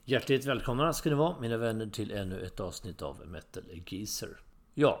Hjärtligt välkomna ska ni vara, mina vänner, till ännu ett avsnitt av Metal Geezer.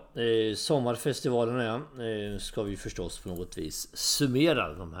 Ja, sommarfestivalerna ska vi förstås på något vis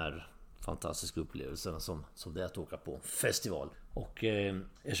summera de här fantastiska upplevelserna som det är att åka på festival. Och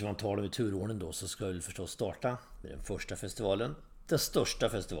eftersom man tar dem i turordning då, så ska vi förstås starta med den första festivalen. Den största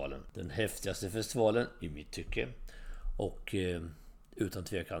festivalen, den häftigaste festivalen i mitt tycke. Och utan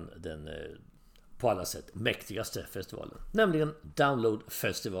tvekan den på alla sätt mäktigaste festivalen, nämligen Download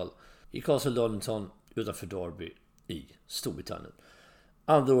Festival i Castle Donington utanför Derby i Storbritannien.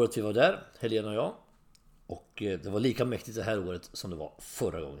 Andra året vi var där, Helena och jag, och det var lika mäktigt det här året som det var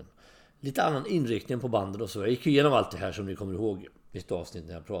förra gången. Lite annan inriktning på banden och så. Jag gick igenom allt det här som ni kommer ihåg i ett avsnitt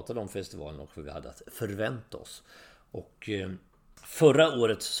när jag pratade om festivalen och vad vi hade att förvänta oss. Och förra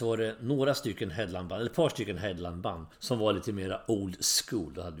året så var det några stycken headlineband, eller ett par stycken headlineband som var lite mera old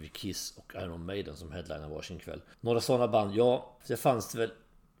school. Då hade vi Kiss och Iron Maiden som headliner varsin kväll. Några sådana band, ja, det fanns det väl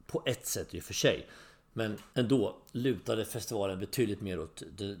på ett sätt i och för sig. Men ändå lutade festivalen betydligt mer åt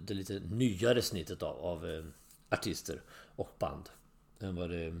det lite nyare snittet av artister och band än vad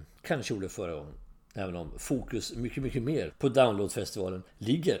det kanske gjorde förra gången. Även om fokus mycket mer på Download-festivalen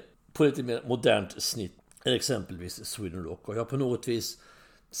ligger på lite mer modernt snitt. Exempelvis Sweden Rock. Och jag på något vis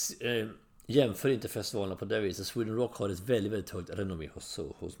jämför inte festivalerna på det viset. Sweden Rock har ett väldigt högt renommé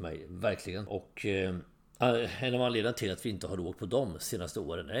hos mig. Verkligen. Och en av anledningarna till att vi inte har åkt på de senaste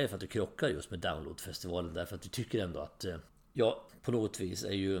åren är för att det krockar just med Download-festivalen. Därför att vi tycker ändå att på något vis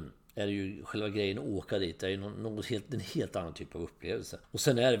är det ju själva grejen att åka dit. Det är ju en helt annan typ av upplevelse. Och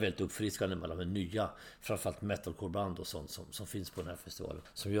sen är det väldigt uppfriskande mellan de nya, framförallt metalcore-band och sånt som finns på den här festivalen.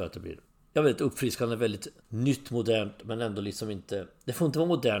 Som gör att det blir väldigt uppfriskande, väldigt nytt, modernt, men ändå liksom inte... Det får inte vara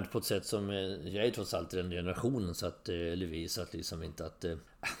modernt på ett sätt som... Jag är trots allt i den generationen, så att liksom inte att...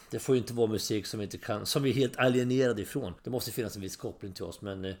 Det får ju inte vara musik som vi inte kan... Som vi är helt alienerade ifrån. Det måste finnas en viss koppling till oss,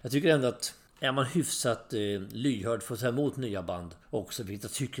 men jag tycker ändå att... Är man hyfsat lyhörd för att ta emot nya band också, vilket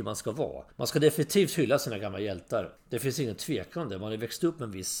jag tycker man ska vara. Man ska definitivt hylla sina gamla hjältar. Det finns ingen tvekan om det. Man har växt upp med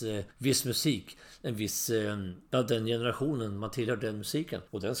en viss musik. En viss, den generationen man tillhör, den musiken.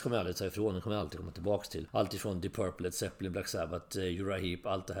 Och den ska man aldrig ta ifrån, den kommer alltid komma tillbaka till. Allt ifrån Deep Purple, Led Zeppelin, Black Sabbath, Uriah Heep,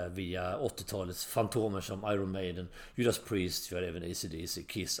 allt det här via 80-talets fantomer som Iron Maiden, Judas Priest, vi har även AC/DC,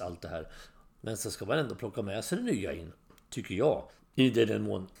 Kiss, allt det här. Men så ska man ändå plocka med sig det nya in, tycker jag. I den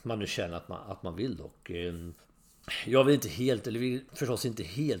mån man nu känner att man vill. Och jag vill inte helt, eller vi förstås inte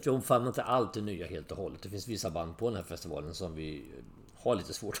helt, vi omfamnar inte allt det nya helt och hållet. Det finns vissa band på den här festivalen som vi har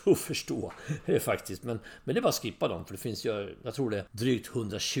lite svårt att förstå faktiskt. Men det är bara att skippa dem, för det finns ju, jag tror det är drygt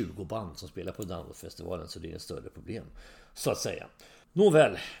 120 band som spelar på Download-festivalen, så det är ett större problem, så att säga.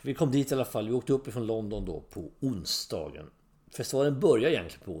 Nåväl, vi kom dit i alla fall. Vi åkte upp ifrån London då på onsdagen. Festivalen började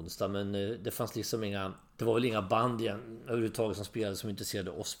egentligen på onsdag, men det fanns liksom det var väl inga band igen överhuvudtaget som spelade som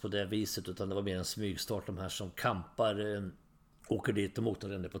intresserade oss på det viset, utan det var mer en smygstart. De här som kampar åker dit och motar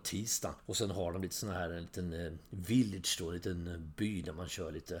den på tisdag, och sen har de lite sån här en liten village då, en liten by där man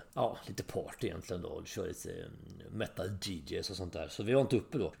kör lite party egentligen då, och kör lite metal DJs och sånt där. Så vi var inte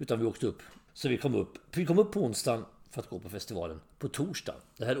uppe då, utan vi åkte upp. Så vi kom upp på onsdagen för att gå på festivalen på torsdag.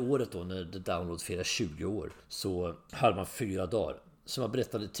 Det här året då, när The Download firar 20 år, så hade man 4 dagar. Som jag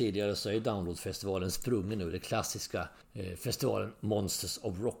berättade tidigare så är Download-festivalen sprungen ur det klassiska festivalen Monsters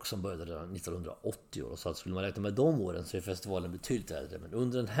of Rock som började redan 1980 år. Så att skulle man räkna med de åren så är festivalen betydligt äldre. Men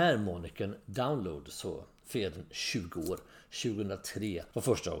under den här moniken Download så firade den 20 år. 2003 var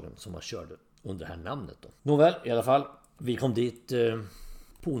första gången som man körde under det här namnet då. Nåväl, i alla fall, vi kom dit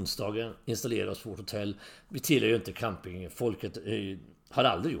på onsdagen, installerade oss på vårt hotell. Vi tillhör ju inte campingfolket, har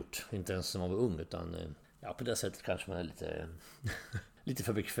aldrig gjort, inte ens när man var ung, utan på det sättet kanske man är lite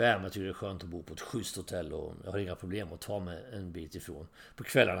för bekväm. Jag tycker det är skönt att bo på ett schysst hotell, och jag har inga problem att ta mig en bit ifrån på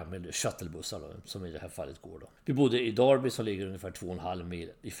kvällarna med shuttlebussar då, som i det här fallet går då. Vi bodde i Derby som ligger ungefär 2,5 mil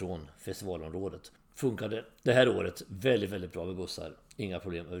ifrån festivalområdet. Funkade det här året väldigt bra med bussar, inga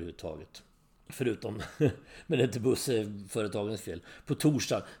problem överhuvudtaget. Förutom, men det är inte bussföretagens fel. På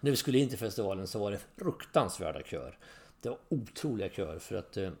torsdag när vi skulle in till festivalen så var det fruktansvärda köer. Det var otroliga köer, för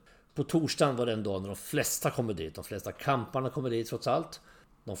att på torsdagen var det en dag när de flesta kommer dit. De flesta kamparna kommer dit trots allt.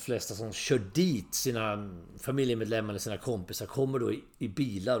 De flesta som kör dit sina familjemedlemmar eller sina kompisar kommer då i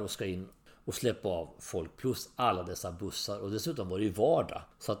bilar och ska in och släppa av folk, plus alla dessa bussar. Och dessutom var det ju vardag,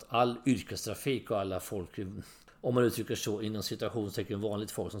 så att all yrkestrafik och alla folk, om man uttrycker så, inom situationstecken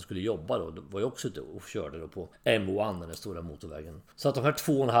vanligt folk som skulle jobba då, var ju också ute och körde då på M1, den stora motorvägen. Så att de här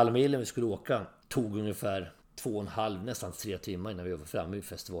 2,5 milen vi skulle åka tog ungefär 2,5, nästan 3 timmar innan vi var framme i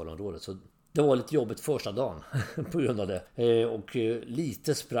festivalområdet. Så det var lite jobbigt första dagen på grund av det. Och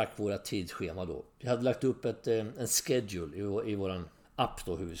lite sprack våra tidsschema då. Vi hade lagt upp en schedule i våran app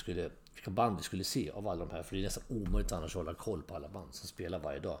då vilka band vi skulle se av alla de här. För det är nästan omöjligt annars att hålla koll på alla band som spelar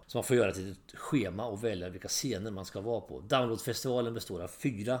varje dag. Så man får göra ett litet schema och välja vilka scener man ska vara på. Downloadfestivalen består av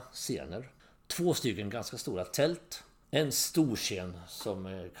 4 scener. 2 stycken ganska stora tält. En stor scen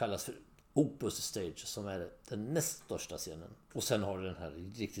som kallas för Opus Stage som är den näst största scenen. Och sen har du den här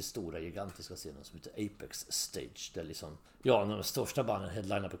riktigt stora gigantiska scenen som heter Apex Stage. Där liksom, när de största banden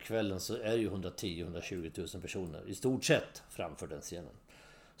headlinar på kvällen så är det ju 110-120 000 personer i stort sett framför den scenen.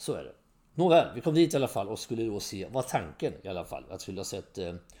 Så är det. Nåväl, vi kom dit i alla fall och skulle då se, vad tanken i alla fall, att vi skulle ha sett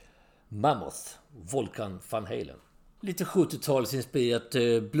Mammoth, Volkan Van Halen. Lite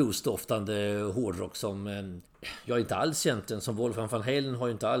 70-talsinspirerat bluesdoftande hårdrock som jag inte alls egentligen, som Volkan Van Halen har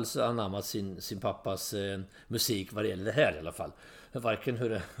ju inte alls anammat sin pappas musik vad det gäller det här i alla fall. Varken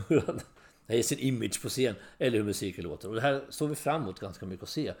hur han är sin image på scen eller hur musiken låter. Och det här såg vi fram emot ganska mycket att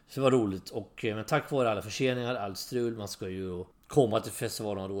se. Så det var roligt men tack vare alla förseningar, allt strul, man ska ju komma till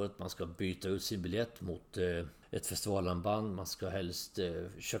festivalområdet, man ska byta ut sin biljett mot ett festivalanband, man ska helst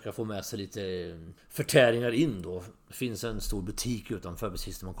försöka få med sig lite förtäringar in då. Det finns en stor butik utanför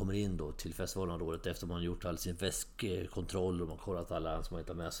precis när man kommer in då till festivalområdet efter man har gjort all sin väskkontroll och man har kollat alla som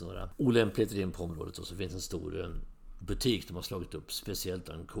inte har med sig några olämpligheter in på området, och så finns en stor butik de har slagit upp, speciellt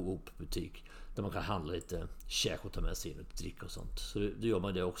en Coop-butik där man kan handla lite käk och ta med sig in och dricka och sånt. Så det gör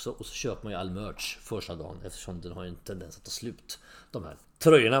man det också. Och så köper man ju all merch första dagen eftersom den har en tendens att ta slut. De här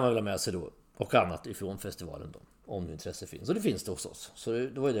tröjorna man vill ha med sig då och annat ifrån festivalen då, om det intresse finns. Och det finns det hos oss. Så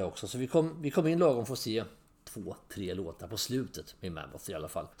det var ju det också. Så vi kom in lagom för att se 2-3 låtar på slutet med Mammoth i alla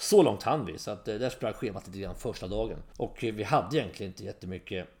fall. Så långt hann vi, så att där sprack schemat lite grann första dagen. Och vi hade egentligen inte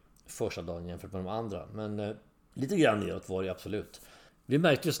jättemycket första dagen jämfört med de andra, men lite grann neråt var det absolut. Vi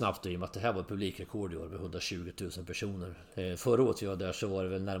märkte ju snabbt i och med att det här var publikrekord i år med 120 000 personer. Förra året vi var där så var det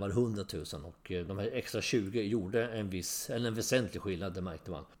väl närmare 100 000 och de här extra 20 gjorde en väsentlig skillnad, det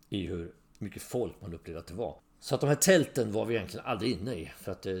märkte man, i hur mycket folk man upplevde att det var. Så att de här tälten var vi egentligen aldrig inne i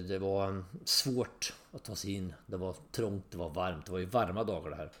för att det var svårt att ta sig in. Det var trångt, det var varmt, det var ju varma dagar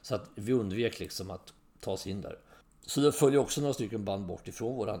det här. Så att vi undvek liksom att ta sig in där. Så det följer också några stycken band bort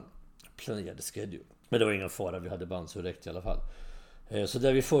ifrån våran planerade schedule. Men det var ingen fara, vi hade band så räckt i alla fall. Så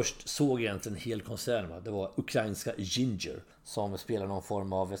där vi först såg egentligen en hel konsert, det var ukrainska Ginger som spelar någon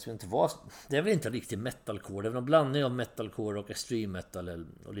form av, jag vet inte vad, det är väl inte riktigt metalcore, det är väl en blandning av metalcore och extreme metal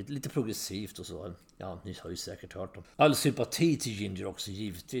och lite progressivt och så. Ja, ni har ju säkert hört dem. All sympati till Ginger också,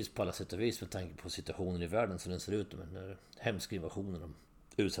 givetvis på alla sätt och vis med tanke på situationen i världen som den ser ut med den hemska invasionen de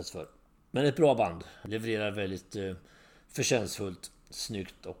utsätts för. Men ett bra band, levererar väldigt förtjänstfullt,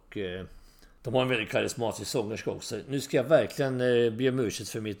 snyggt och de har en väldigt karismatisk sångerska också. Nu ska jag verkligen be om ursäkt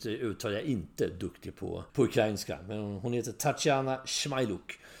för mitt uttal. Jag är inte duktig på ukrainska. Men hon heter Tatjana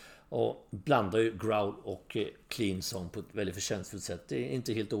Shmailuk och blandar ju growl och clean song på ett väldigt förtjänstfullt sätt. Det är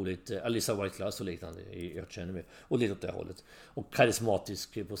inte helt olikt Alissa White Class och liknande i Jag känner mig. Och lite åt det hållet. Och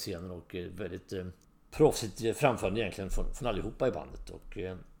karismatisk på scenen och väldigt proffsigt framförande egentligen från allihopa i bandet. Och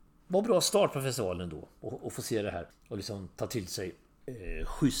var bra start på festivalen då. Och få se det här och liksom ta till sig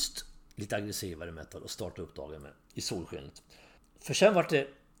schysst, lite aggressivare metal och starta upp dagen med i solskenet. För sen var det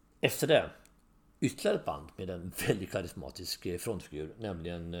efter det ytterligare ett band med en väldigt karismatisk frontfigur,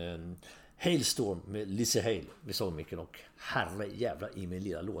 nämligen Hailstorm med Lizzie Hale vid sångmicken, och herre jävla i min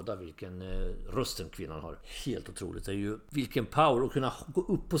lilla låda vilken rösten kvinnan har. Helt otroligt. Det är ju vilken power att kunna gå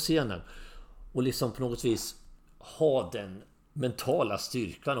upp på scenen och liksom på något vis ha den mentala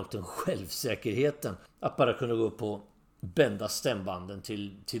styrkan och den självsäkerheten att bara kunna gå upp och bända stämbanden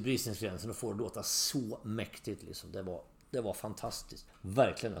till bristningsgränsen och få det låta så mäktigt liksom. Det var fantastiskt.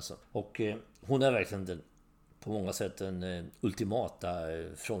 Verkligen alltså. Och hon är verkligen på många sätt den ultimata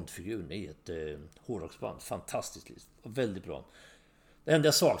frontfiguren i ett hårdrocksband. Fantastiskt liksom. Väldigt bra. Det enda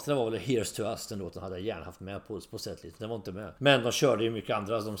jag saknade var väl Here's to Us. Den låten hade jag gärna haft med på sättet. Den var inte med. Men de körde ju mycket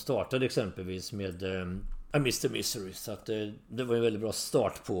andra. De startade exempelvis med Mr. Misery. Så att det var en väldigt bra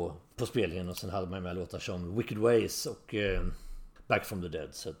start på spelningen. Och sen hade man med låtar som Wicked Ways och Back from the Dead.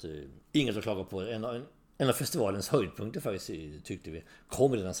 Så att inget att klaga på. En av festivalens höjdpunkter faktiskt tyckte vi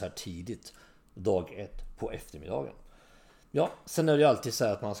kom redan så här tidigt. Dag 1 på eftermiddagen. Ja, sen är det ju alltid så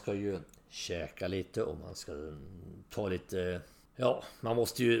här att man ska ju käka lite och man ska ta lite... Ja, man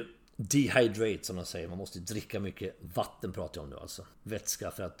måste ju dehydrate som man säger. Man måste dricka mycket vatten, pratar jag om nu alltså.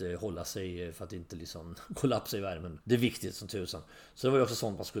 Vätska för att hålla sig, för att inte liksom kollapsa i värmen. Det är viktigt som tusan. Så det var ju också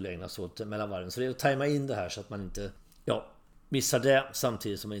sånt man skulle ägna sig åt mellan varven. Så det är att tajma in det här så att man inte missar det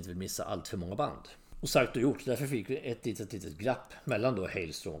samtidigt som man inte vill missa allt för många band. Och sagt och gjort, därför fick vi ett litet glapp mellan då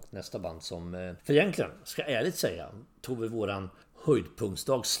Hailstorm och nästa band som, för egentligen, ska ärligt säga, tog vi våran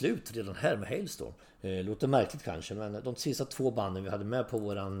höjdpunktsdag slut redan här med Hailstorm. Låter märkligt kanske, men de sista 2 banden vi hade med på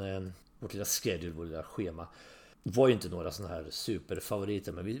vårt lilla schedule, vårt lilla schema, var ju inte några sådana här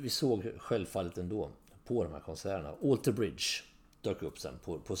superfavoriter, men vi såg självfallet ändå på de här konserterna. Alter Bridge dök upp sen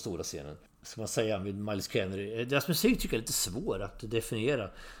på stora scenen. Ska man säga med Miles Kennedy. Deras musik tycker jag är lite svår att definiera.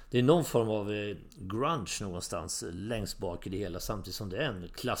 Det är någon form av grunge någonstans längst bak i det hela, samtidigt som det är en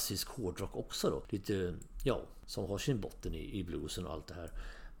klassisk hårdrock också då. Lite, ja, som har sin botten i bluesen och allt det här.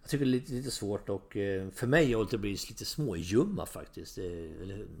 Jag tycker det är lite svårt, och för mig är Alter Bridge lite småjumma faktiskt.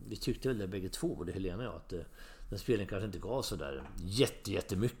 Vi tyckte väl det bägge två, både Helena och jag, att den spelningen kanske inte gav så där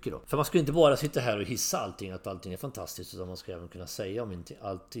jättemycket då. För man ska inte bara sitta här och hissa allting, att allting är fantastiskt, utan man ska även kunna säga om inte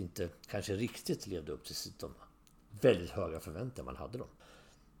allt inte kanske riktigt levde upp till de väldigt höga förväntningar man hade då.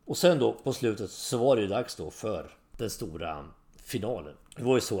 Och sen då på slutet så var det ju dags då för den stora finalen. Det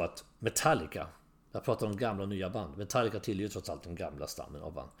var ju så att Metallica, jag pratar om gamla och nya band, Metallica tillhör ju trots allt den gamla stammen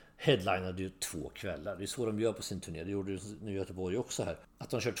av band, headlinade ju 2 kvällar. Det är så de gör på sin turné. Det gjorde nu i Göteborg också här. Att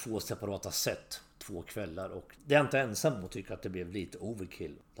de kör 2 separata set, 2 kvällar. Och det är inte ensam att tycka att det blev lite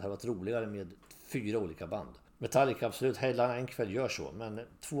overkill. Det här var roligare med 4 olika band. Metallica absolut, headliner en kväll gör så, men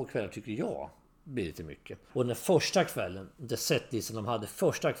 2 kvällar tycker jag blir lite mycket. Och den första kvällen, det setlistan de hade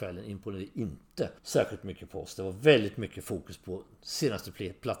första kvällen, imponerade inte särskilt mycket på oss. Det var väldigt mycket fokus på senaste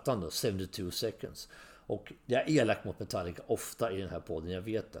plattan då, 72 seconds. Och jag är elak mot Metallica ofta i den här podden, jag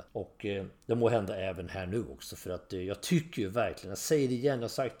vet det. Och det må hända även här nu också, för att jag tycker ju verkligen, jag säger det igen, jag har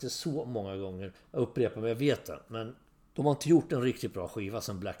sagt det så många gånger, jag upprepar mig, jag vet det, men de har inte gjort en riktigt bra skiva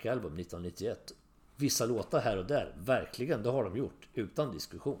som Black Album 1991. Vissa låtar här och där, verkligen, det har de gjort utan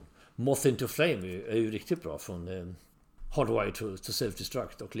diskussion. Moth into Flame är ju riktigt bra från Hardwired to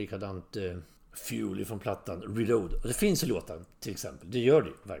Self-Destruct, och likadant Fuel från plattan Reload. Och det finns ju låtar till exempel, det gör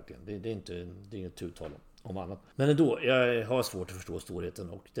det verkligen. Det är inget uttal om annat. Men ändå, jag har svårt att förstå storheten,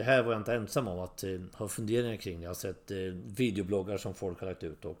 och det här var jag inte ensam om att ha funderingar kring. Jag har sett videobloggar som folk har lagt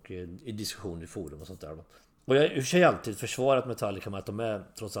ut, och i diskussioner i forum och sånt där. Och jag har i sig alltid försvarat Metallica med att de är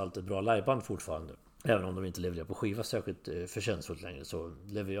trots allt ett bra liveband fortfarande. Även om de inte levererar på skiva särskilt förtjänstfullt längre, så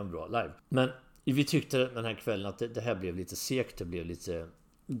levererar de bra live. Men vi tyckte den här kvällen att det här blev lite segt, det blev lite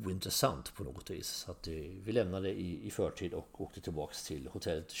ointressant på något vis. Så att vi lämnade i förtid och åkte tillbaks till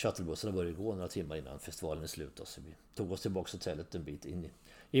hotellet. Shuttlebussen började gå några timmar innan festivalen är slut. Så vi tog oss tillbaks till hotellet en bit in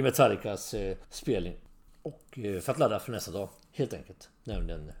i Metallicas spelning. Och för att ladda för nästa dag, helt enkelt.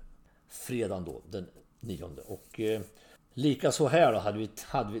 Nämligen fredagen då, den 9:e. Och lika så här då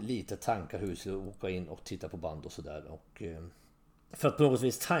hade vi lite tankar hur vi skulle åka in och titta på band och sådär. Och för att på något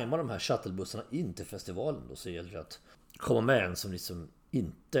vis tajma de här shuttlebussarna in till festivalen då, så gäller det att komma med en som liksom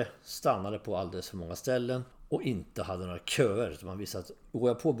inte stannade på alldeles för många ställen och inte hade några köer. Så man visste att går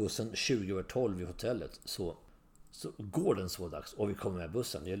jag på bussen 20:12 i hotellet så går den så dags och vi kommer med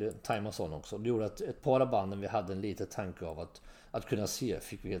bussen. Det gäller tajma sån också. Det gjorde att ett par av banden vi hade en liten tanke av att kunna se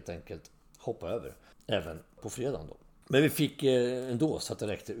fick vi helt enkelt hoppa över även på fredagen då. Men vi fick ändå så att det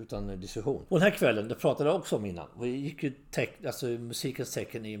räckte utan diskussion. Och den här kvällen, det pratade jag också om innan. Vi gick ju musikens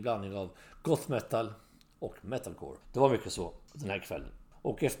tecken i en blandning av goth metal och metalcore. Det var mycket så den här kvällen.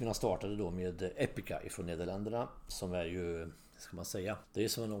 Och eftermiddagen startade då med Epica ifrån Nederländerna, som är ju, ska man säga, det är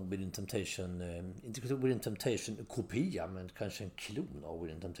som en Within Temptation, inte Within Temptation kopia, men kanske en klon av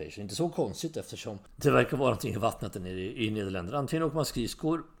Within Temptation. Inte så konstigt eftersom det verkar vara någonting i vattnet i Nederländerna. Antingen åker man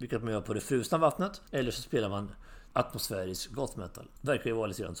skridskor, vilket man gör på det frusna vattnet, eller så spelar man atmosfärisk goth metal. Verkar ju vara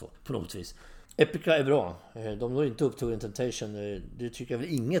lite grann så, på något vis. Epica är bra. De når inte upp till Within Temptation. Det tycker jag väl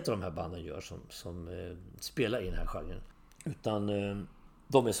inget av de här banden gör som spelar i den här genren. Utan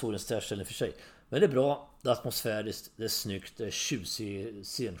de är solens stärställen för sig. Men det är bra, det är atmosfäriskt, det är snyggt, det är tjusig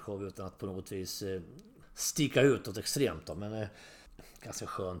scenshow utan att på något vis sticka ut åt extremt då. Men ganska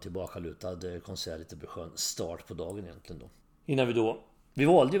skön tillbakalutad konsert, lite skön start på dagen egentligen då. Innan vi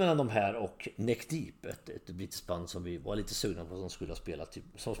valde ju mellan de här och Neck Deep, ett brittiskt band som vi var lite sugna på som skulle ha spelat,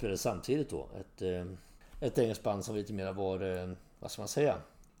 som spelade samtidigt då. Ett engelskt band som lite mer var, vad ska man säga,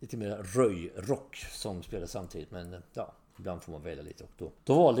 lite mer röjrock som spelade samtidigt, men ja, ibland får man välja lite. Och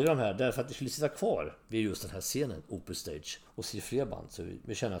då valde vi de här därför att vi skulle sitta kvar vid just den här scenen, Opus Stage, och se fler band. Så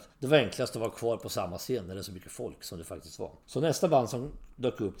vi kände att det var enklast att vara kvar på samma scen när det är så mycket folk som det faktiskt var. Så nästa band som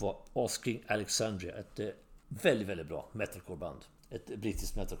dök upp var Asking Alexandria, ett väldigt, väldigt bra metalcore-band. Ett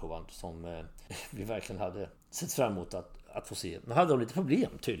brittiskt metalcore-band som vi verkligen hade sett fram emot att få se. Men hade de lite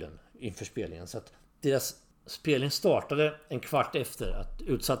problem tydligen inför spelningen, så att deras spelning startade en kvart efter att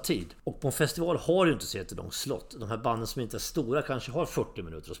utsatt tid. Och på en festival har du inte så jättelång slott. De här banden som inte är stora kanske har 40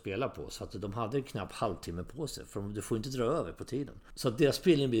 minuter att spela på. Så att de hade en knapp halvtimme på sig. För du får inte dra över på tiden. Så att deras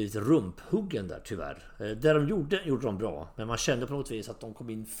spelning blir lite rumphuggen där tyvärr. Det de gjorde de bra. Men man kände på något vis att de kom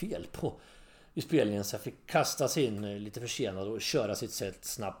in fel i spelningen, så jag fick kastas in lite försenad och köra sitt sätt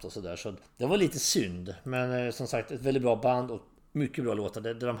snabbt och sådär. Så det var lite synd. Men som sagt, ett väldigt bra band och mycket bra låtar.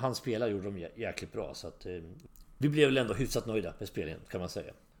 Det de hann spela gjorde de jäkligt bra. Så att vi blev väl ändå hyfsat nöjda med spelningen, kan man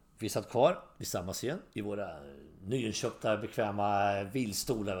säga. Vi satt kvar vid samma scen i våra nyinköpta bekväma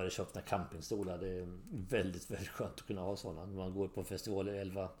vilstolar, eller köpta campingstolar. Det är väldigt, väldigt skönt att kunna ha sådana. Man går på festival i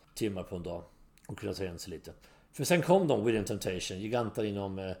 11 timmar på en dag och kunna ta igen sig lite. För sen kom de Within Temptation, giganter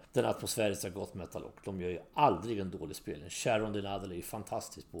inom den atmosfäriska goth metal, och de gör ju aldrig en dålig spelning. Sharon Denadel är ju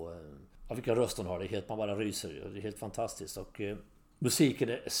fantastisk på vilka röst hon har, det är helt, man bara ryser, det är helt fantastiskt. Och musiken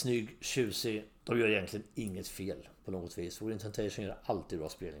är snygg, tjusig, de gör egentligen inget fel på något vis. Within Temptation gör alltid bra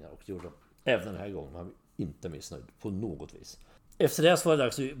spelningar, och det gjorde de även den här gången. Man är inte missnöjd på något vis. Efter det så var det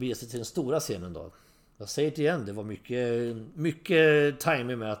dags att bege sig till den stora scenen då. Jag säger det igen, det var mycket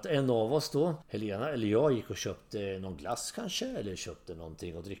timing med att en av oss då, Helena eller jag, gick och köpte någon glass kanske, eller köpte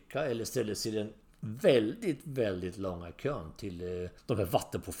någonting att dricka, eller ställde sig i den väldigt, väldigt långa kön till de här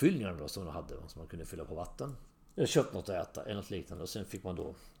vattenpåfyllningarna då, som de hade, som man kunde fylla på vatten. Jag köpte något att äta eller något liknande, och sen fick man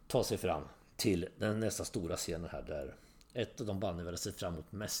då ta sig fram till den nästa stora scenen här, där ett av de banden vi hade sett fram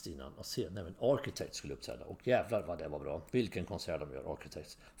emot mest innan och se, även Architects skulle uppträda. Och jävlar vad det var bra. Vilken konsert de gör,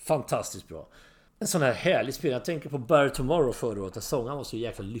 Architects. Fantastiskt bra. En sån här härlig spel. Jag tänker på Barry Tomorrow förra året. Där sångaren var så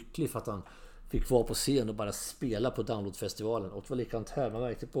jäkla lycklig för att han fick vara på scen och bara spela på Downloadfestivalen. Och det var likadant här. Man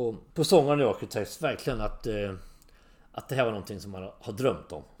märkte på sångaren i Architects verkligen att det här var någonting som man har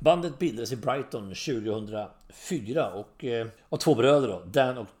drömt om. Bandet bildades i Brighton 2004 och av två bröder då,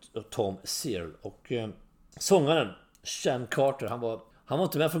 Dan och Tom Searle. Och sångaren Sean Carter, han var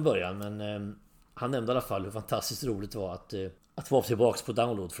inte med från början, men han nämnde i alla fall hur fantastiskt roligt det var att vara tillbaka på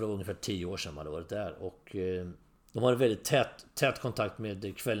Download, för det var ungefär 10 år sedan man hade varit där. Och de har en väldigt tät kontakt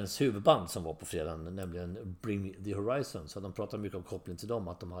med kvällens huvudband som var på fredagen, nämligen Bring Me The Horizon. Så de pratade mycket om koppling till dem,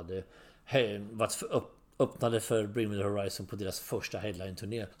 att de hade varit öppnade för Bring Me The Horizon på deras första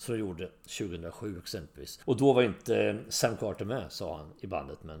headline-turné som de gjorde 2007 exempelvis. Och då var inte Sam Carter med, sa han i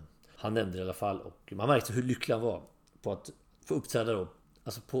bandet, men han nämnde det i alla fall. Och man märkte hur lycklig han var på att få uppträda då,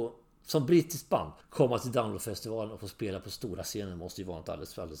 alltså som brittiskt band, komma till Downloadfestivalen och få spela på stora scenen måste ju vara något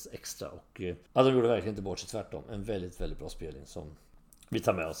alldeles extra. Och de gjorde verkligen inte bort sig, tvärtom. En väldigt, väldigt bra spelning som vi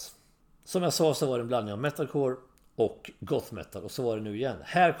tar med oss. Som jag sa så var det en blandning av metalcore och goth metal, och så var det nu igen.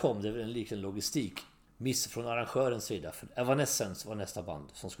 Här kom det en liten logistikmiss från arrangörens sida, för Evanescence var nästa band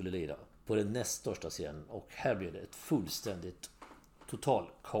som skulle lira på den näst största scenen, och här blev det ett fullständigt total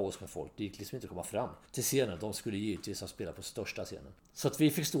kaos med folk. Det gick liksom inte att komma fram till scenen. De skulle givetvis ha spelat på största scenen. Så att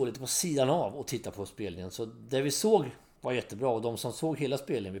vi fick stå lite på sidan av och titta på spelningen. Så det vi såg var jättebra. Och de som såg hela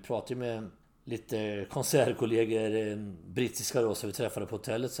spelningen, vi pratade med lite konsertkollegor, brittiska då, så vi träffade på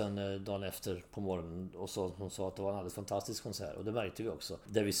hotellet sen dagen efter på morgonen, och hon sa att det var en alldeles fantastisk konsert, och det märkte vi också.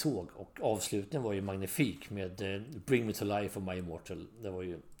 Det vi såg, och avslutningen var ju magnifik med Bring Me To Life och My Immortal. Det var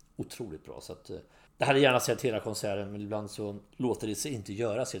ju otroligt bra, så att jag hade gärna sett hela konserten, men ibland så låter det sig inte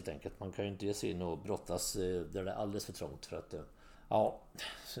göras helt enkelt. Man kan ju inte ge sig in och brottas där det är alldeles för trångt, för att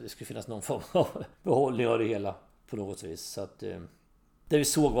så det skulle finnas någon form av behållning av det hela på något vis. Så att det vi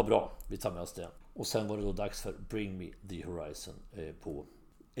såg var bra, vi tar med oss det. Och sen var det då dags för Bring Me The Horizon på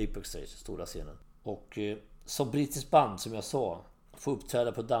Apex Stage, stora scenen. Och som brittisk band, som jag sa, få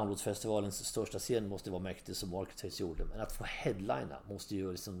uppträda på Downloadfestivalens största scen måste vara mäktigt, som Architects gjorde. Men att få headlina måste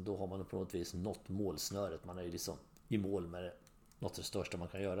ju liksom, då har man på något vis nått målsnöret. Man är ju liksom i mål med något av det största man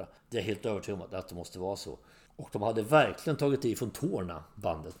kan göra. Det är helt övertygad om att det måste vara så. Och de hade verkligen tagit i från tårna,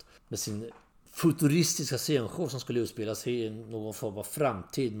 bandet, med sin futuristiska scenshow som skulle utspelas i någon form av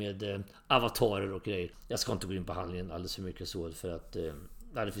framtid med avatarer och grejer. Jag ska inte gå in på handlingen alldeles för mycket så, för att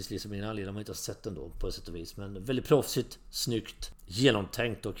det finns liksom ingen anledning, man inte har sett den då på ett sätt och vis. Men väldigt proffsigt, snyggt,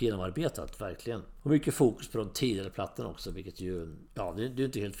 genomtänkt och genomarbetat, verkligen. Och mycket fokus på de tidigare plattorna också, vilket ju, det är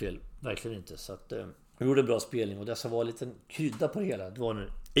inte helt fel, verkligen inte. Så att de gjorde en bra spelning, och dessa var en liten krydda på det hela. Det var när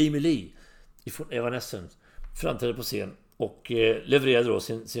Amy Lee från Evanescence framträdde på scen och levererade då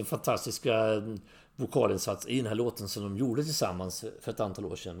sin fantastiska vokalinsats i den här låten som de gjorde tillsammans för ett antal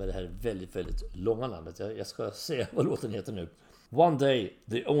år sedan med det här väldigt, väldigt långa namnet. Jag ska säga vad låten heter nu. One day,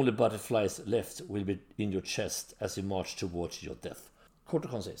 the only butterflies left will be in your chest as you march towards your death. Kort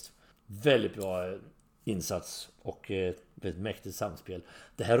och koncist. Väldigt bra insats och ett mäktigt samspel.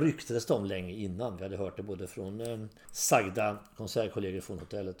 Det här ryktades om länge innan. Vi hade hört det både från sagda konsertkollegor från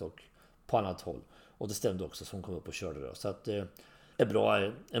hotellet och på annat håll. Och det stämde också, som kom upp och körde det. Så att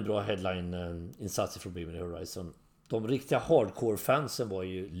en bra headline-insats från Bring Me The Horizon. De riktiga hardcore-fansen var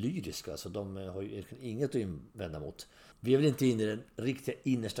ju lyriska, så de har ju inget att invända mot. Vi är väl inte inne i den riktiga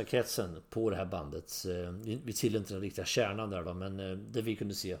innersta kretsen på det här bandet. Vi tillhör inte den riktiga kärnan där då, men det vi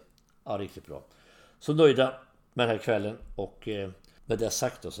kunde se Ja, riktigt bra. Så nöjda med den här kvällen. Och med det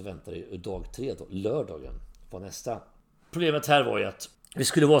sagt då så väntar det dag 3 då, lördagen på nästa. Problemet här var ju att vi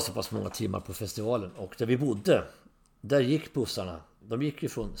skulle vara så pass många timmar på festivalen. Och där vi bodde, där gick bussarna. De gick ju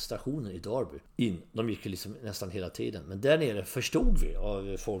från stationen i Darby in. De gick ju liksom nästan hela tiden. Men där nere förstod vi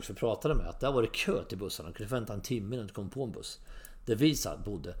av folk som pratade med att där var det kö till bussarna. De kunde vänta en timme innan det kom på en buss. Där vi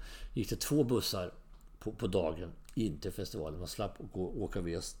bodde gick det 2 bussar på dagen in till festivalen. Man slapp åka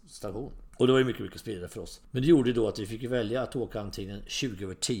via station. Och det var ju mycket, mycket spridare för oss. Men det gjorde då att vi fick välja att åka antingen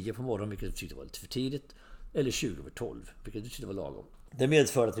 20:10 på morgonen, vilket vi tyckte var lite för tidigt. Eller 20:12, vilket vi tyckte var lagom. Det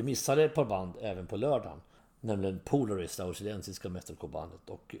medförde att vi missade ett par band även på lördagen. Nämligen Polaris, det australiensiska metalcore-bandet,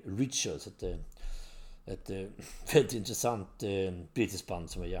 och Rituals, ett väldigt intressant brittiskt band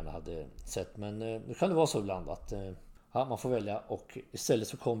som jag gärna hade sett. Men nu kan det vara så ibland att man får välja, och istället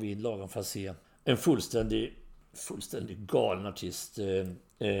så kom vi in lagom för att se en fullständig galen artist,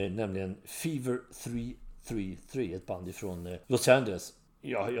 nämligen Fever 333, ett band ifrån Los Angeles.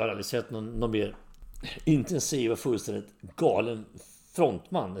 Jag har aldrig sett någon mer intensiv och fullständigt galen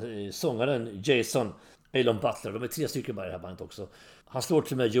frontman. Sångaren Jason Elon Butler, de är 3 stycken bara i det här bandet också. Han slår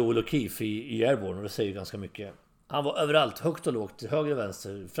till med Joel O'Keefe i Airborne, och det säger ganska mycket. Han var överallt, högt och lågt, höger och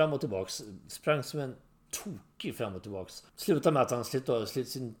vänster, fram och tillbaks, sprang som en tokig fram och tillbaks. Slutade med att han slit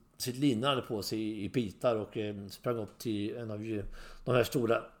sitt linare på sig i bitar och sprang upp till en av de här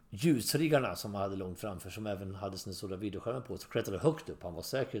stora ljusriggarna som han hade långt framför, som även hade sina stora videoskärmar på, så klättrade högt upp. Han var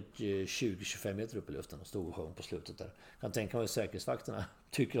säkert 20-25 meter upp i luften och stod och sjöng på slutet där. Kan tänka mig säkerhetsvakterna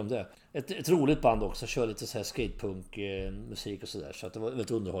tycker om det. Ett roligt band också, kör lite så här skatepunk musik och sådär, så att det var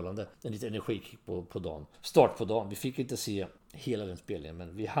väldigt underhållande. En liten energikick på dagen. Start på dagen. Vi fick inte se hela den spelningen,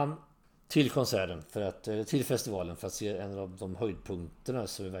 men vi hann till konserten till festivalen för att se en av de höjdpunkterna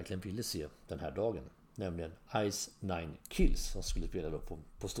som vi verkligen ville se den här dagen. Nämligen Ice Nine Kills, som skulle spela då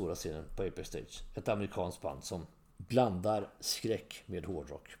på stora scenen på Apex Stage. Ett amerikanskt band som blandar skräck med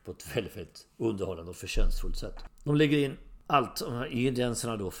hårdrock på ett väldigt, väldigt underhållande och förtjänstfullt sätt. De lägger in allt de här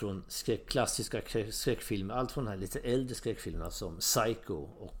ingredienserna då från klassiska skräckfilmer, allt från de här lite äldre skräckfilmerna som Psycho,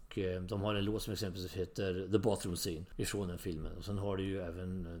 och de har en låt som exempelvis heter The Bathroom Scene ifrån den filmen. Och sen har du ju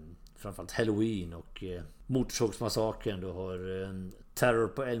även framförallt Halloween och Motorsågsmassakern. Du har Terror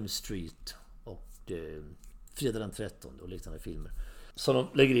på Elm Street och Fredag den 13 och liknande filmer. Så de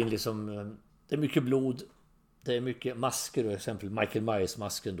lägger in liksom, det är mycket blod, det är mycket masker, och exempel Michael Myers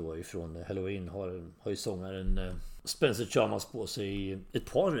masken då ifrån Halloween har ju sångaren Spencer Chalmers på sig i ett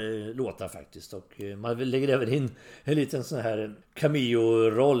par låtar faktiskt, och man lägger även in en liten sån här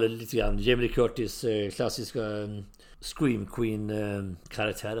cameo-roll lite grann, Jamie Lee Curtis klassiska Scream Queen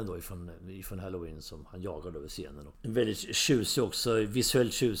karaktären då ifrån Halloween som han jagar över scenen. Och en väldigt tjusig också,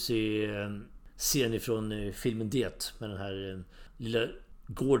 visuellt tjusig scen ifrån filmen Det, med den här lilla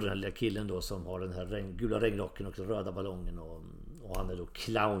Gordon, den lilla killen då som har den här gula regnrocken och den röda ballongen, och han är då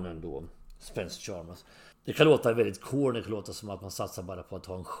clownen då, Spencer Chalmers. Det kan låta väldigt corny, det kan låta som att man satsar bara på att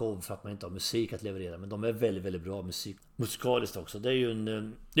ha en show för att man inte har musik att leverera, men de är väldigt, väldigt bra musikaliskt också. Det är ju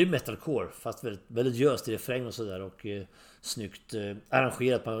det är metalcore, fast väldigt, väldigt löst i refräng och sådär, och snyggt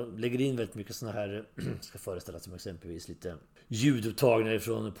arrangerat. Man lägger in väldigt mycket såna här ska föreställa som exempelvis lite ljudupptagningar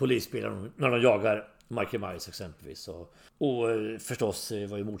från polisspelaren när de jagar Michael Myers exempelvis, och förstås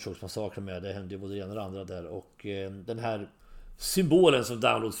var ju Motorsågsmassakern med, det hände ju både det ena och det andra där, och den här symbolen som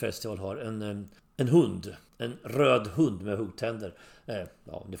Download Festival har, en hund, en röd hund med huggtänder.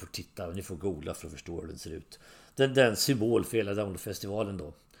 Ja, ni får titta och ni får googla för att förstå hur den ser ut. Den symbol för hela Download-festivalen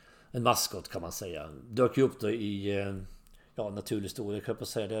då. En maskot kan man säga. Dök ju upp då i naturlig storlek, kan jag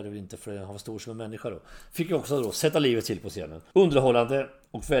säga. Det är det väl inte, för den har stor som en människa då. Fick ju också då sätta livet till på scenen. Underhållande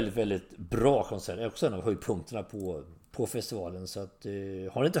och väldigt, väldigt bra konsert. Det är också en av höjdpunkterna på festivalen. Så att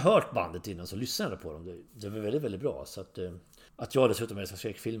har ni inte hört bandet innan, så lyssna på dem. Det är väldigt, väldigt bra. Så att jag dessutom älskar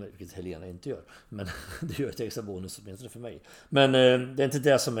skräckfilmer, vilket Helena inte gör. Men det gör ett extra bonus åtminstone för mig. Men det är inte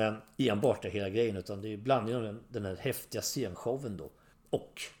det som är enbart det hela grejen, utan det är blandningen av den här häftiga scenshowen då.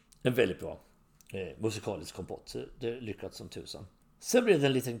 Och en väldigt bra musikalisk kompott. Så det lyckats som tusan. Sen blev det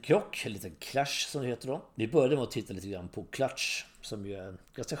en liten krock, en liten clash som det heter då. Vi började med att titta lite grann på Clutch, som ju är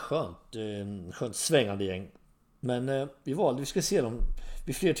ganska skönt svängande gäng. Men vi ska se dem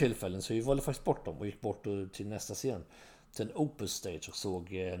vid fler tillfällen, så vi valde faktiskt bort dem och gick bort till nästa scen, till en Opus Stage, och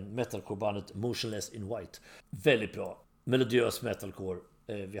såg metalcore-bandet Motionless in White. Väldigt bra, melodiös metalcore.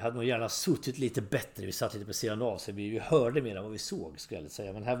 Vi hade nog gärna suttit lite bättre, vi satt lite på sidan av, så vi hörde mer än vad vi såg, ska jag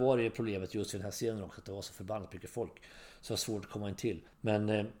säga. Men här var det problemet just i den här scenen också, att det var så förbannat mycket folk, så det var svårt att komma in till.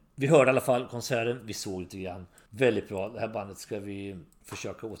 Men vi hörde i alla fall konserten, vi såg lite grann. Väldigt bra, det här bandet ska vi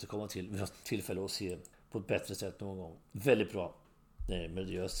försöka återkomma till vid tillfälle och se på ett bättre sätt någon gång. Väldigt bra.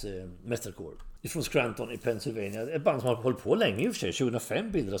 melodiös metalcore. Ifrån Scranton i Pennsylvania. Ett band som har hållit på länge i och för sig.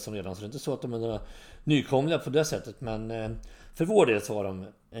 2005 bildades de redan, så det är inte så att de är några nykomliga på det sättet. Men för vår del så var de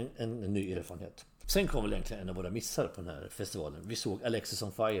en ny erfarenhet. Sen kom väl egentligen en av våra missar på den här festivalen. Vi såg Alexis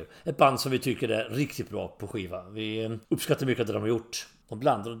on Fire. Ett band som vi tycker är riktigt bra på skiva. Vi uppskattar mycket det de har gjort.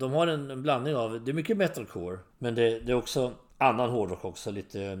 De har en blandning av, det är mycket metalcore, men det är också annan hårdrock också.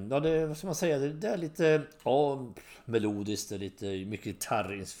 Lite, ja, det, vad ska man säga, det är lite melodiskt, det är lite mycket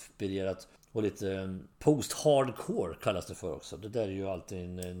gitarrinspirerat. Och lite post-hardcore kallas det för också. Det där är ju alltid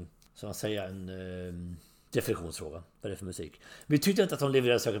en som man säger, en definitionsfråga. Vad är det för musik? Vi tyckte inte att de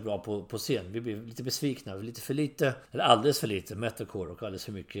levererade särskilt bra på scen. Vi blev lite besvikna. Lite för lite, eller alldeles för lite metalcore och alldeles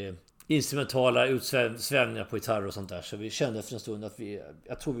för mycket instrumentala utsvävningar på gitarr och sånt där. Så vi kände efter en stund att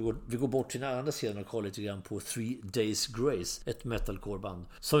jag tror vi går bort till den andra scenen och kollar lite grann på 3 Days Grace, ett metalcore-band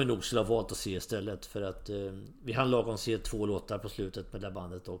som vi nog skulle ha valt att se istället, för att vi hann lagom se 2 låtar på slutet med det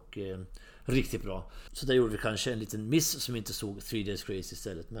bandet och riktigt bra. Så där gjorde vi kanske en liten miss som inte såg 3 Days Grace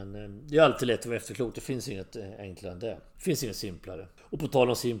istället, men det är alltid lätt att vara efterklok. Det finns inget enklare än det. Det finns inget simplare. Och på tal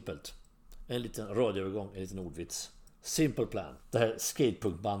om simpelt, en liten radioövergång, en liten ordvits. Simple Plan, det här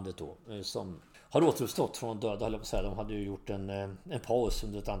skatepunkbandet då, som har återuppstått från döda, höll jag på att säga. De hade ju gjort en paus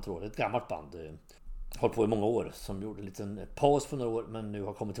under ett antal år. Ett gammalt band, håll på i många år, som gjorde en liten paus på några år, men nu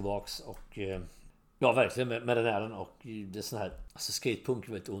har kommit tillbaks och ja, verkligen med den äran. Och det är sån här, alltså skatepunk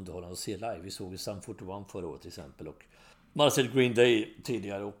är väldigt underhållande att se live. Vi såg ju Sum 41 förra året till exempel, och man har sett Green Day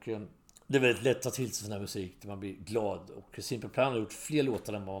tidigare, och det är väldigt lätt att ta till sig sån här musik där man blir glad. Och Simple Plan har gjort fler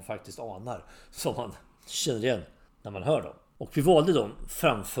låtar än vad man faktiskt anar, som man känner igen när man hör dem. Och vi valde dem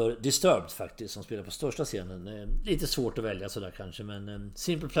framför Disturbed faktiskt, som spelar på största scenen. Lite svårt att välja sådär kanske, men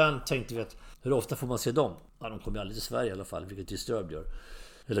Simple Plan tänkte vi att hur ofta får man se dem? Ja, de kommer aldrig till Sverige i alla fall, vilket Disturbed gör.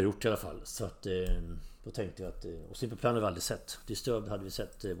 Eller gjort i alla fall. Så att då tänkte jag att, och Simple Plan har vi aldrig sett. Disturbed hade vi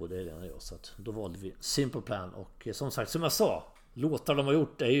sett både Helena och jag, så att då valde vi Simple Plan. Och som sagt, som jag sa, låtar de har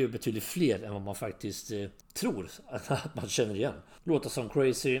gjort är ju betydligt fler än vad man faktiskt tror att man känner igen. Låtar som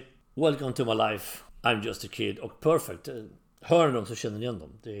Crazy, Welcome to My Life, I'm Just a Kid och Perfect. Hör ni dem så känner ni igen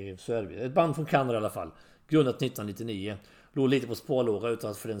dem. Så är det. Ett band från Kanada i alla fall. Grundat 1999. Låg lite på sparlåga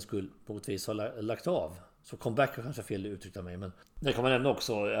utan att för den skull på något vis ha lagt av. Så comeback är kanske fel uttryckt av mig. Men det kan man nämna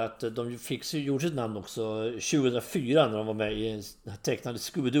också att de gjorde sitt namn också 2004 när de var med i tecknade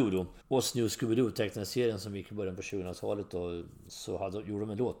Scooby-Doo då. What's New Scooby-Doo, tecknade serien som gick i början på 2000-talet. Och så gjorde de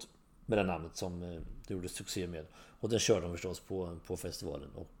en låt med det namnet som det gjorde succé med. Och den körde de förstås på festivalen.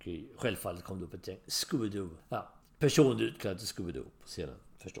 Och självfallet kom det upp ett gäng Scooby-Doo. Ja, personligt utklädd till Scooby-Doo på scenen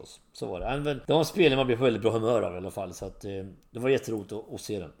förstås. Så var det. Det var en spelning man blev på väldigt bra humör av i alla fall. Så att det var jätteroligt att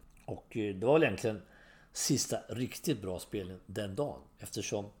se den. Och det var egentligen sista riktigt bra spelning den dagen.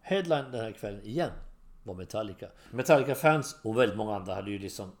 Eftersom headline den här kvällen igen var Metallica. Metallica-fans och väldigt många andra hade ju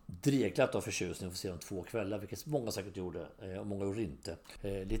liksom dreglat av förtjusning för att se dem 2 kvällar. Vilket många säkert gjorde och många gjorde inte.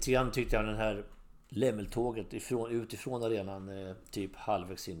 Lite grann tyckte jag den här lämmeltåget utifrån arenan typ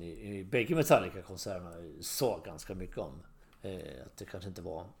halvvägs in i bägge Metallica-konserterna sa ganska mycket om att det kanske inte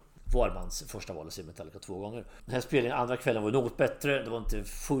var mans första val att se Metallica 2 gånger. Den här spelningen andra kvällen var något bättre. Det var inte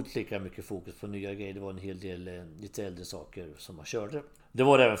fullt lika mycket fokus på nya grejer. Det var en hel del lite äldre saker som man körde. Det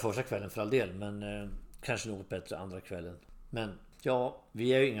var det även första kvällen för all del, men kanske något bättre andra kvällen. Men ja,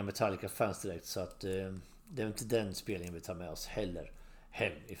 vi är ju inga Metallica-fans direkt, så att det är inte den spelningen vi tar med oss heller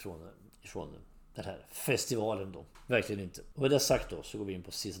hem ifrån den här festivalen då. Verkligen inte. Och med det sagt då så går vi in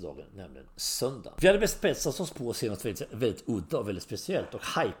på sista dagen, nämligen söndag. Vi hade bäst bästat oss på att se något väldigt udda och väldigt speciellt och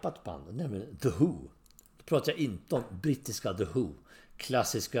hypat band, nämligen The Who. Då pratar jag inte om brittiska The Who,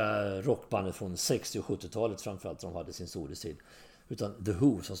 klassiska rockbandet från 60- och 70-talet framförallt, de hade sin storhetstid, utan The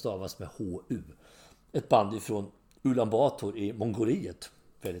Who som stavas med HU. Ett band ifrån Ulan Bator i Mongoliet.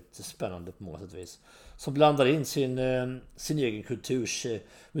 Väldigt spännande på många sätt och vis. Som blandar in sin egen kulturs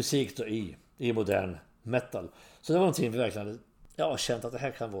musik då i modern metal. Så det var någonting vi verkligen känt att det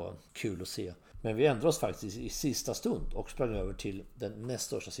här kan vara kul att se. Men vi ändrade oss faktiskt i sista stund och sprang över till den näst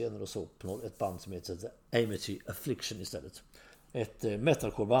största scenen och såg på ett band som heter The Amity Affliction istället. Ett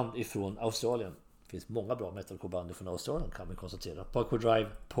metalcore-band ifrån Australien. Det finns många bra metalcore-band från Australien, kan man konstatera. Parkway Drive,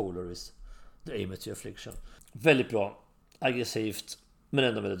 Polaris, The Amity Affliction. Väldigt bra, aggressivt men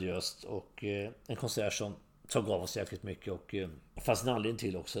ändå melodiöst, och en konsert som gav oss jäkligt mycket, och fanns en anledning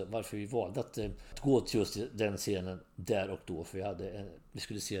till också varför vi valde att gå till just den scenen där och då, för vi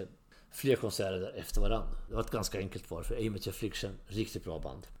skulle se fler konserter där efter varann. Det var ett ganska enkelt val, för Amity Affliction, riktigt bra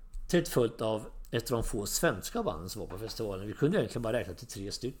band. Tätt följt av ett av de få svenska banden som var på festivalen. Vi kunde egentligen bara räkna till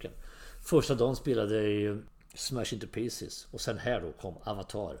 3 stycken. Första dagen spelade Smash Into Pieces, och sen här då kom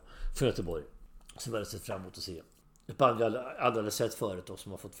Avatar för Göteborg. Så var det sett fram emot att se ett band vi aldrig hade sett förut och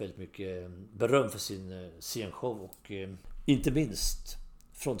som har fått väldigt mycket beröm för sin scenshow och inte minst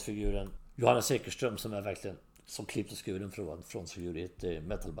frontfiguren Johannes Ekerström som är verkligen som klippt och skuren för att vara en frontfigur i ett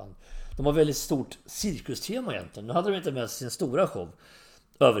metalband. De har väldigt stort cirkustema egentligen. Nu hade de inte med sin stora show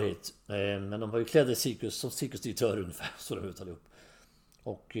över hit. Men de har ju klädda i cirkus som cirkusdirektör ungefär så de uttalar upp.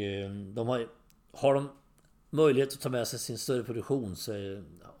 Och de har de möjlighet att ta med sig sin större produktion så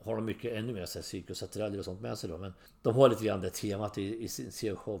har de mycket ännu mer cirkusattiraljer och sånt med sig då. Men de har lite grann det temat i sin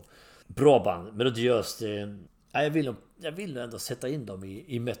scenshow. Bra band, melodiöst. Jag vill ändå sätta in dem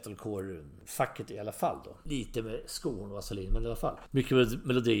i metalcore-facket i alla fall då. Lite med skon och vaselin, men i alla fall. Mycket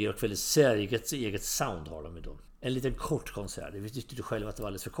melodier och väldigt särskilt eget sound har de idag. En liten kort konsert. Vi tyckte själva att det var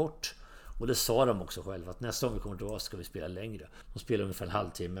alldeles för kort. Och det sa de också själva att nästa gång vi kommer till oss ska vi spela längre. De spelade ungefär en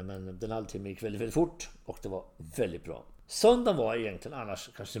halvtimme, men den halvtimme gick väldigt, väldigt fort. Och det var väldigt bra. Söndagen var egentligen annars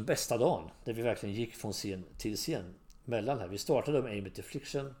kanske den bästa dagen. Där vi verkligen gick från scen till scen. Mellan här. Vi startade med Aim at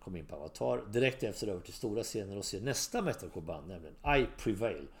Affliction, kom in på Avatar, direkt efter över till stora scener och se nästa metalcore-band, nämligen I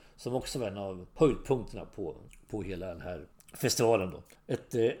Prevail, som också var en av höjdpunkterna på hela den här festivalen då.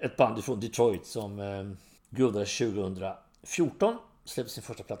 Ett band från Detroit som grundades 2014, släppte sin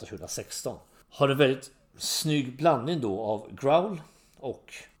första platta 2016. Har en väldigt snygg blandning då av growl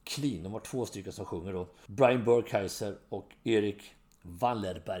och clean. De har 2 stycken som sjunger då. Brian Burkheiser och Erik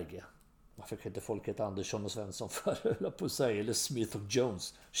Wallerberge. Varför kan inte folk heta Andersson och Svensson för på sig eller Smith och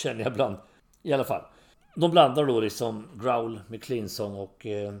Jones känner jag ibland. I alla fall. De blandar då liksom growl med clean song och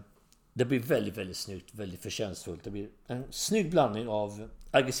det blir väldigt, väldigt snyggt, väldigt förtjänstfullt. Det blir en snygg blandning av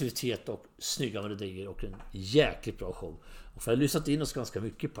aggressivitet och snygga melodier och en jäkligt bra show. Och för jag har lyssnat in oss ganska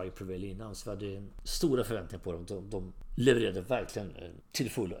mycket på I Prevail innan så vi hade stora förväntningar på dem. De levererade verkligen till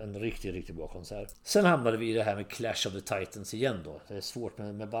full en riktigt, riktigt bra konsert. Sen hamnade vi i det här med Clash of the Titans igen då. Det är svårt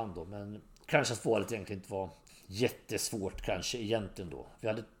med band då, men kanske att valet egentligen inte var jättesvårt kanske egentligen då. Vi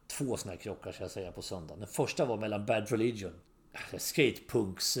hade 2 såna här krockar ska jag säga på söndagen. Den första var mellan Bad Religion,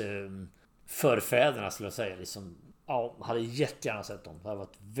 skatepunks förfäderna skulle jag säga. Liksom, ja, hade jättegärna sett dem. Det hade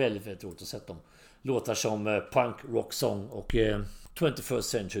varit väldigt, väldigt roligt att se dem. Låtar som Punk Rock Song och 21st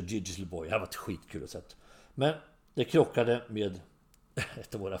Century Digital Boy. Det hade varit skitkul att se. Men det krockade med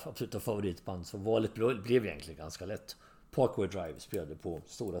ett av våra absoluta favoritband. Så valet blev egentligen ganska lätt. Parkway Drive spelade på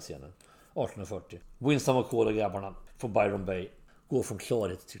stora scenen 1840. Winston McCall och grabbarna från Byron Bay går från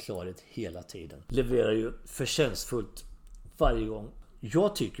klarhet till klarhet hela tiden. Levererar ju förtjänstfullt varje gång.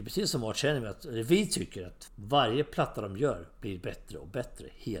 Jag tycker, precis som Art känner att vi tycker att varje platta de gör blir bättre och bättre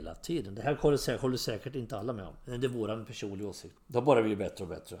hela tiden. Det här håller säkert inte alla med om. Det är våran personliga åsikt. Det har bara blivit bättre och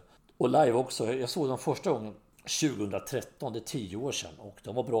bättre. Och live också. Jag såg dem första gången 2013, det är 10 år sedan. Och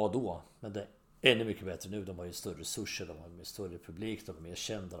de var bra då. Men det är ännu mycket bättre nu. De har ju större resurser, de har mer större publik, de är mer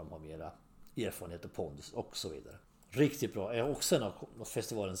kända, de har mera erfarenhet och pondus och så vidare. Riktigt bra. Är också en av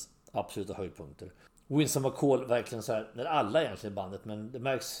festivalens absoluta höjdpunkter. Winston McCall verkligen så här, när alla egentligen bandet, men det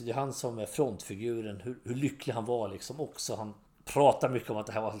märks, det är han som är frontfiguren, hur lycklig han var liksom också. Han pratar mycket om att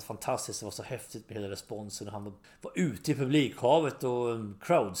det här var helt fantastiskt, det var så häftigt med hela responsen och han var ute i publikhavet och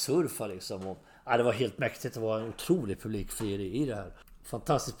crowdsurfa liksom. Och, ja, det var helt mäktigt, det var en otrolig publikfrieri i det här.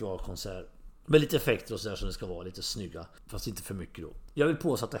 Fantastiskt bra konsert. Med lite effekter och sådär som det ska vara, lite snygga, fast inte för mycket då. Jag vill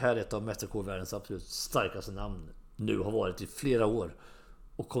påstå att det här är ett av metalcore-världens absolut starkaste namn. Nu har varit i flera år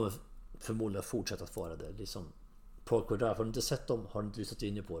och kommer förmodligen fortsätta att vara det. Liksom Parkway Drive, har du inte sett dem, har du inte lyssnat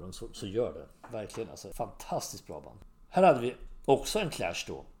in på dem så gör det. Verkligen alltså, fantastiskt bra band. Här hade vi också en clash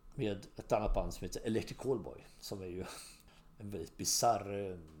då med ett annat band som heter Electric Callboy, som är ju en väldigt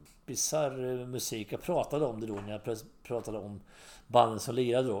bizarr musik. Jag pratade om det då när jag pratade om banden som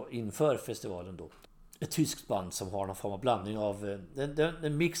lirade då inför festivalen då. Ett tyskt band som har någon form av blandning av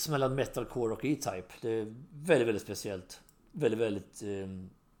en mix mellan metalcore och E-Type. Det är väldigt, väldigt speciellt. Väldigt, väldigt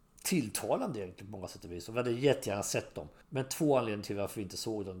tilltalande egentligen på många sätt och vis. Och vi hade jättegärna sett dem. Men 2 anledningar till varför vi inte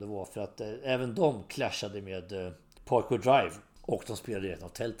såg dem, det var för att även de clashade med Parkway Drive och de spelade i ett av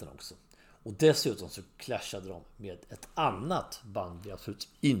tälten också. Och dessutom så clashade de med ett annat band vi absolut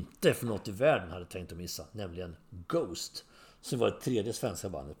inte för något i världen hade tänkt att missa, nämligen Ghost, som var det 3:e svenska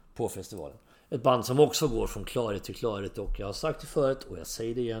bandet på festivalen. Ett band som också går från klarhet till klarhet, och jag har sagt det förut och jag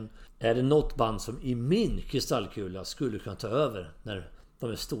säger det igen. Är det något band som i min kristallkula skulle kunna ta över när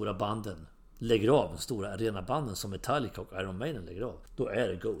de stora banden lägger av, de stora arenabanden som Metallica och Iron Maiden lägger av, då är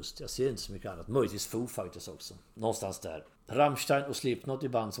det Ghost. Jag ser inte så mycket annat. Möjligtvis Foo Fighters också. Någonstans där. Rammstein och Slipknot i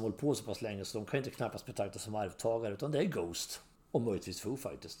band som håller på så pass länge så de kan inte knappast betraktas som arvtagare, utan det är Ghost. Och möjligtvis Foo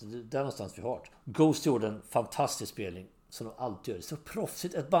Fighters. Det är där någonstans vi har. Ghost gjorde en fantastisk spelning som de alltid gör. Det är så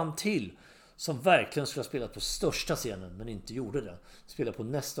proffsigt. Ett band till som verkligen skulle ha spelat på största scenen men inte gjorde det. Spelade på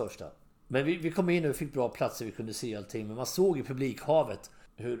näst största. Men vi kom in och fick bra platser, vi kunde se allting. Men man såg i publikhavet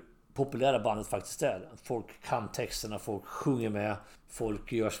hur populära bandet faktiskt är. Folk kan texterna, folk sjunger med,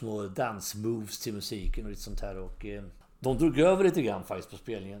 folk gör små dance moves till musiken och lite sånt här. Och de drog över lite grann faktiskt på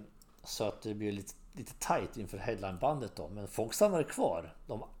spelningen. Så att det blev lite tight inför headlinebandet då. Men folk stannade kvar,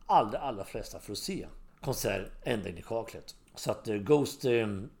 de allra flesta, för att se konsert ända in i kaklet. Så att Ghost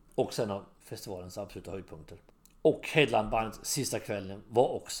också en av festivalens absoluta höjdpunkter. Och headlinebandet sista kvällen var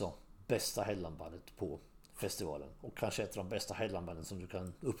också bästa headlinebandet på festivalen. Och kanske ett av de bästa headlinebanden som du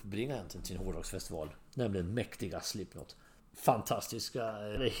kan uppbringa egentligen till en hårdrocksfestival. Nämligen mäktiga Slipknot. Fantastiska,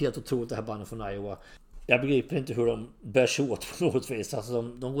 det är helt otroligt det här bandet från Iowa. Jag begriper inte hur de bär sig åt på något vis. Alltså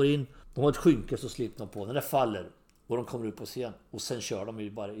de går in, de har ett skynke så Slipknot på. När det faller och de kommer ut på scen. Och sen kör de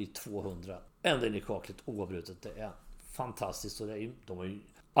ju bara i 200. Ända in i kaklet oavbrutet. Det är fantastiskt. Och det är, de har ju,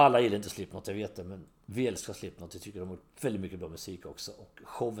 alla gillar inte Slipknot, jag vet det. Men vi älskar Slipknot. Jag tycker de har väldigt mycket bra musik också. Och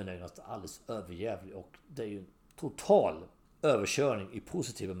showen är ju något alldeles överjävlig. Och det är ju en total överkörning i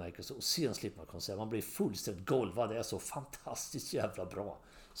positiv bemärkelse. Och se en Slipknot-konsert. Man blir fullständigt golvad. Det är så fantastiskt jävla bra.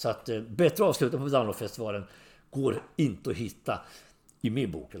 Så att bättre avsluta på Download-festivalen går inte att hitta. I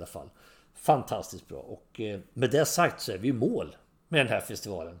min bok i alla fall. Fantastiskt bra. Och med det sagt så är vi i mål med den här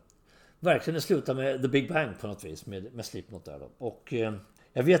festivalen. Verkligen det slutar med The Big Bang på något vis. Med Slipknot där då. Och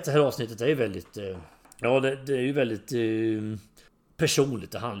jag vet att det här avsnittet är väldigt... det är ju väldigt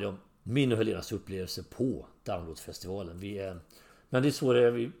personligt. Det handlar ju om min och Helenas upplevelse på Download-festivalen. Men det är så det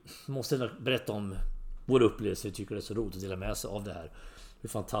är. Vi måste berätta om vår upplevelse. Vi tycker det är så roligt att dela med sig av det här. Hur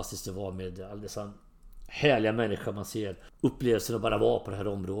fantastiskt det var med alla dessa härliga människor man ser. Upplevelsen att bara vara på det här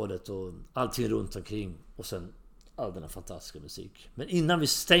området och allting runt omkring. Och sen all den här fantastiska musik. Men innan vi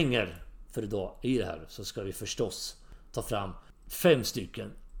stänger för idag i det här så ska vi förstås ta fram 5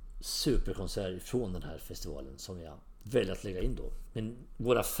 stycken superkonserter från den här festivalen som jag väljer att lägga in då. Men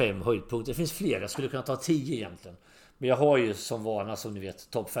våra 5 höjdpunkter. Det finns fler, jag skulle kunna ta 10 egentligen. Men jag har ju som vana, som ni vet,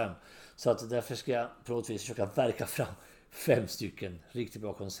 topp 5. Så att därför ska jag på något vis försöka verka fram 5 stycken riktigt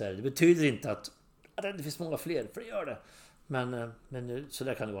bra konserter. Det betyder inte att det finns många fler, för det gör det. Men så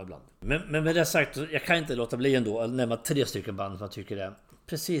där kan det vara ibland. Men med det sagt, jag kan inte låta bli ändå att nämna 3 stycken band som jag tycker är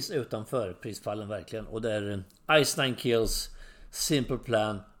precis utanför prisfallen verkligen. Och det är Ice Nine Kills, Simple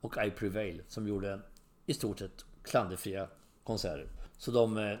Plan och I Prevail som gjorde i stort sett klanderfria konserter. Så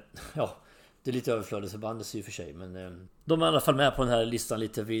det är lite överflödesförbandet i och för sig, men de är i alla fall med på den här listan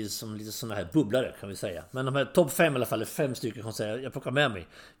lite som lite såna här bubblare kan vi säga. Men de här topp 5 i alla fall är 5 stycken konserter jag plockar med mig.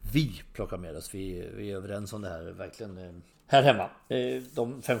 Vi plockar med oss, vi är överens om det här verkligen här hemma.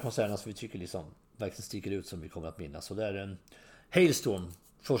 De 5 konserterna som vi tycker liksom verkligen sticker ut som vi kommer att minnas. Så det är en Hailstorm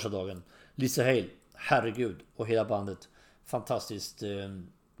första dagen, Lisa Hale, herregud, och hela bandet. Fantastiskt,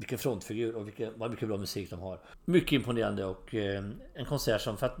 vilken frontfigur och vad mycket bra musik de har. Mycket imponerande och en konsert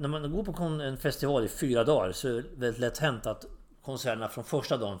som, för att när man går på en festival i 4 dagar så är det väldigt lätt hänt att konserterna från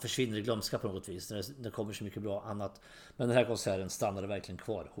första dagen försvinner i glömska på något vis. När det kommer så mycket bra annat. Men den här konserten stannade verkligen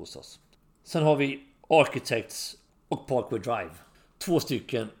kvar hos oss. Sen har vi Architects och Parkway Drive. 2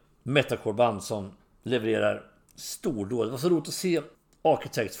 stycken metalcore-band som levererar stordåd. Det var så roligt att se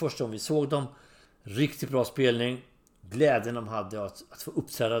Architects första gången vi såg dem. Riktigt bra spelning. Glädjen de hade att få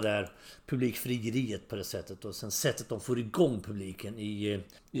uppträda där, publikfrieriet på det sättet och sen sättet de får igång publiken i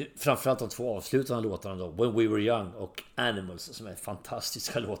framförallt de 2 avslutande låtarna då, When We Were Young och Animals, som är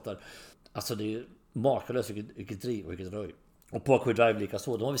fantastiska låtar. Alltså det är makalöst vilket driv och vilket röj. Och Parkway Drive lika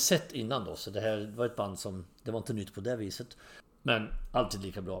så, de har vi sett innan då, så det här var ett band som, det var inte nytt på det viset, men alltid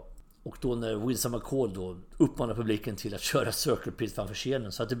lika bra. Och då när Winston McCall då uppmanar publiken till att köra circle pit framför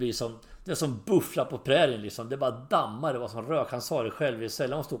scenen så att det blir som, det är som bufflar på prärien liksom. Det bara dammar, det var som rök. Han sa det själv, det är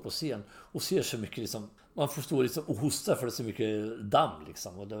sällan man står på scen och ser så mycket liksom. Man får stå liksom och hosta för det är så mycket damm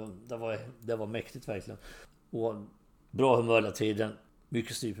liksom. Och det var mäktigt verkligen. Och bra humör hela tiden.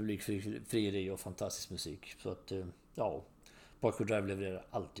 Mycket styr publik, frieri och fantastisk musik. Så att Parkway Drive levererar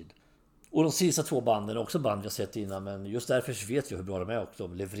alltid. Och de sista 2 banden är också band jag sett innan, men just därför vet jag hur bra de är och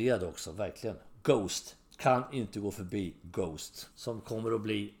de levererade också, verkligen. Ghost, kan inte gå förbi Ghost, som kommer att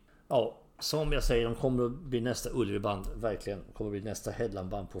bli, som jag säger, de kommer att bli nästa Ullevi-band, verkligen. De kommer att bli nästa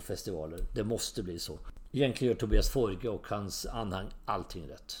headline-band på festivaler, det måste bli så. Egentligen gör Tobias Forge och hans anhang allting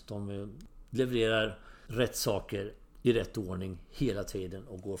rätt. De levererar rätt saker i rätt ordning hela tiden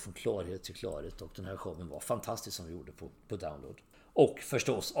och går från klarhet till klarhet, och den här showen var fantastisk som vi gjorde på Download. Och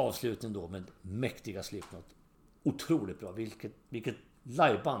förstås avslutningen då med mäktiga Slipknot. Otroligt bra. Vilket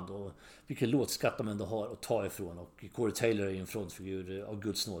liveband och vilken låtskatt de ändå har att ta ifrån. Och Corey Taylor är en frontfigur av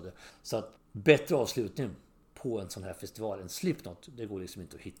Guds nåde. Så att bättre avslutning på en sån här festival än Slipknot, det går liksom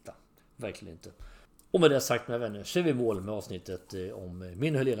inte att hitta. Verkligen inte. Och med det sagt, mina vänner, så är vi mål med avsnittet om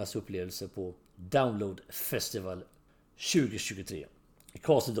min och Helenas upplevelse på Download Festival 2023 i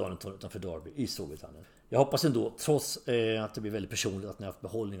Castle Donington utanför Derby i Storbritannien. Jag hoppas ändå, trots att det blir väldigt personligt, att ni har haft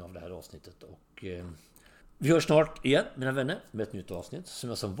behållning av det här avsnittet. Och vi hörs snart igen, mina vänner, med ett nytt avsnitt som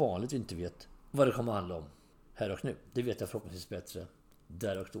jag som vanligt inte vet vad det kommer att handla om här och nu. Det vet jag förhoppningsvis bättre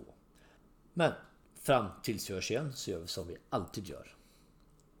där och då. Men fram tills vi hörs igen så gör vi som vi alltid gör.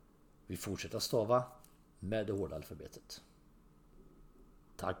 Vi fortsätter stava med det hårda alfabetet.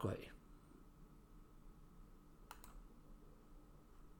 Tack och hej.